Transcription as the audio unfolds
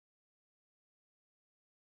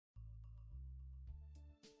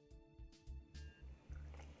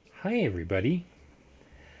Hi everybody.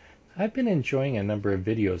 I've been enjoying a number of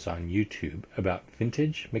videos on YouTube about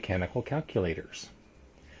vintage mechanical calculators.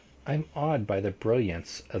 I'm awed by the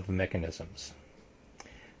brilliance of the mechanisms.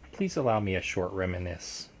 Please allow me a short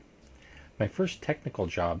reminisce. My first technical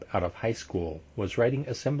job out of high school was writing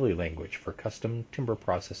assembly language for custom timber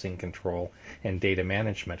processing control and data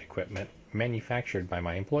management equipment manufactured by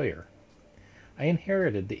my employer. I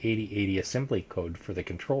inherited the 8080 assembly code for the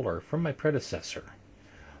controller from my predecessor.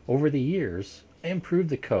 Over the years, I improved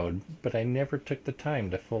the code, but I never took the time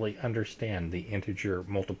to fully understand the integer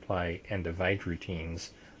multiply and divide routines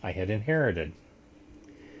I had inherited.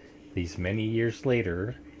 These many years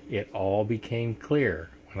later, it all became clear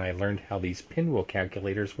when I learned how these pinwheel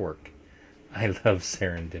calculators work. I love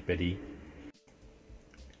serendipity.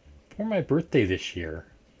 For my birthday this year,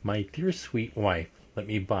 my dear sweet wife let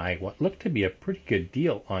me buy what looked to be a pretty good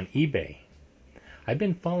deal on eBay. I've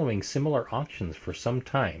been following similar auctions for some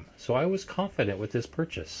time, so I was confident with this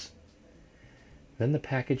purchase. Then the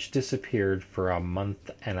package disappeared for a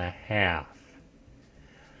month and a half.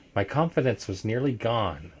 My confidence was nearly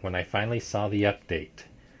gone when I finally saw the update.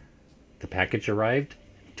 The package arrived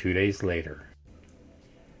 2 days later.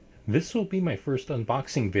 This will be my first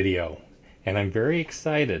unboxing video, and I'm very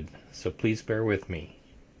excited, so please bear with me.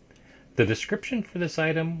 The description for this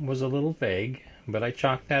item was a little vague, but I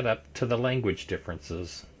chalked that up to the language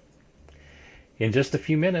differences. In just a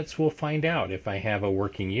few minutes, we'll find out if I have a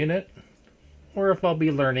working unit, or if I'll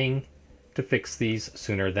be learning to fix these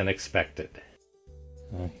sooner than expected.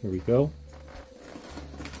 Here we go.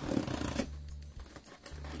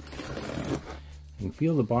 You can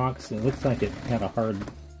feel the box. It looks like it had a hard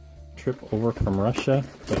trip over from Russia,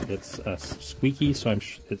 but it's squeaky, so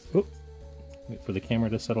wait for the camera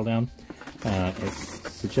to settle down. It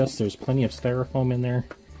suggests there's plenty of styrofoam in there.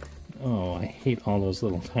 Oh, I hate all those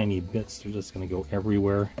little tiny bits. They're just going to go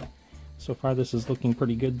everywhere. So far this is looking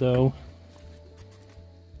pretty good though.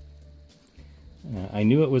 I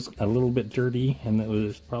knew it was a little bit dirty and that it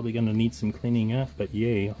was probably going to need some cleaning up, but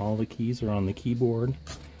yay, all the keys are on the keyboard.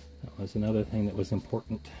 That was another thing that was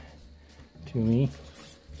important to me.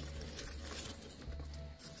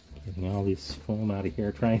 Getting all these foam out of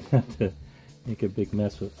here, trying not to make a big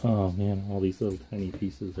mess with, oh man, all these little tiny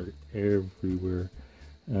pieces are everywhere.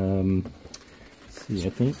 Let's see,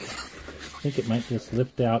 I think it might just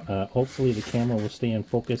lift out. Hopefully the camera will stay in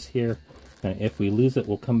focus here. If we lose it,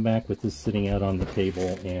 we'll come back with this sitting out on the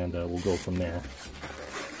table and we'll go from there.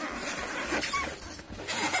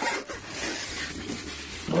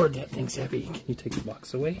 Lord, that thing's heavy. Can you take the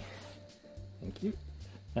box away? Thank you.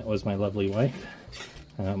 That was my lovely wife,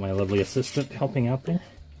 my lovely assistant helping out there.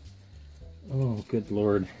 Oh, good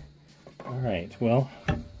Lord. All right, well,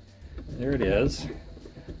 there it is.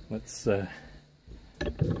 Let's pan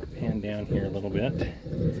down here a little bit.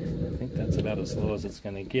 I think that's about as low as it's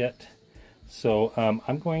going to get. So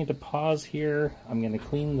I'm going to pause here. I'm going to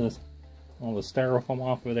clean all the styrofoam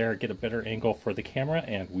off of there, get a better angle for the camera,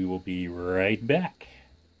 and we will be right back.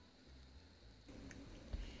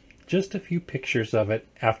 Just a few pictures of it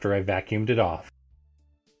after I vacuumed it off.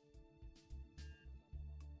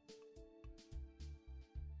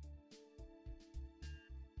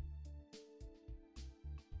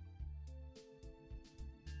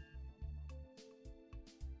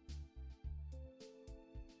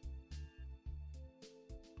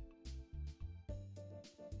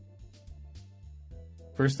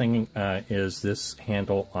 First thing is this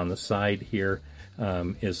handle on the side here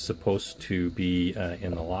is supposed to be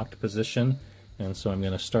in the locked position, and so I'm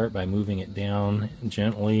going to start by moving it down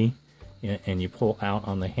gently, and you pull out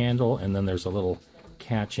on the handle, and then there's a little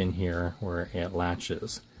catch in here where it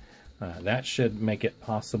latches. That should make it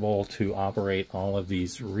possible to operate all of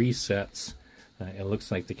these resets. It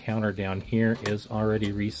looks like the counter down here is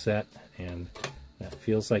already reset, and that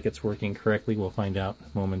feels like it's working correctly. We'll find out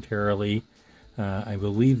momentarily. I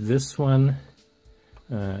believe this one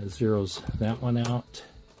zeroes that one out.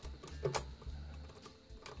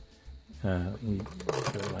 You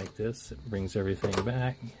do it like this, it brings everything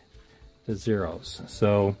back to zeros.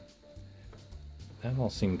 So that all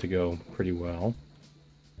seemed to go pretty well.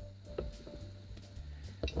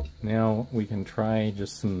 Now we can try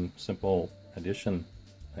just some simple addition,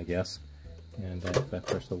 I guess. And if I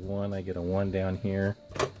press the 1, I get a 1 down here,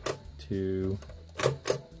 2,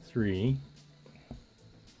 3.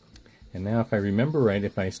 And now if I remember right,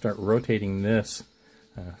 if I start rotating this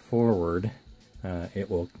forward, it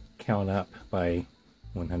will count up by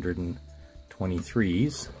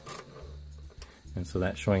 123s. And so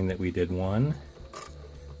that's showing that we did 1,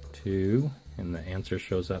 2, and the answer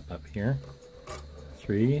shows up here.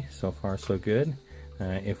 3, so far so good.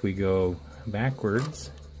 If we go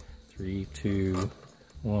backwards, 3, 2,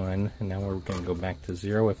 1, and now we're going to go back to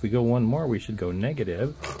 0. If we go one more, we should go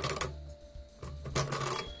negative.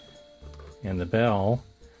 And the bell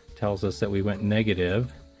tells us that we went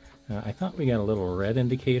negative. I thought we got a little red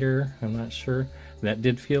indicator. I'm not sure. That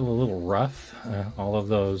did feel a little rough. All of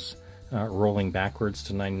those rolling backwards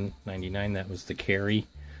to 999, that was the carry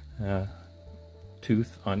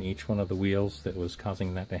tooth on each one of the wheels that was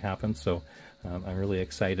causing that to happen. So I'm really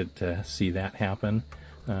excited to see that happen.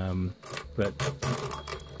 But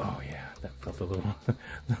oh yeah, that felt a little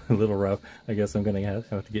a little rough. I guess I'm gonna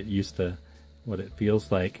have to get used to what it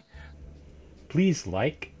feels like. Please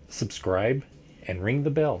like, subscribe, and ring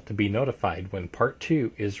the bell to be notified when part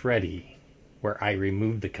 2 is ready, where I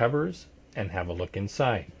remove the covers and have a look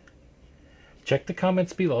inside. Check the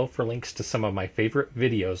comments below for links to some of my favorite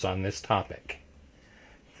videos on this topic.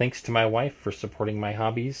 Thanks to my wife for supporting my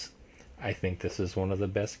hobbies. I think this is one of the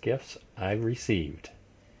best gifts I've received.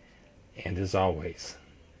 And as always,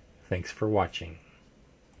 thanks for watching.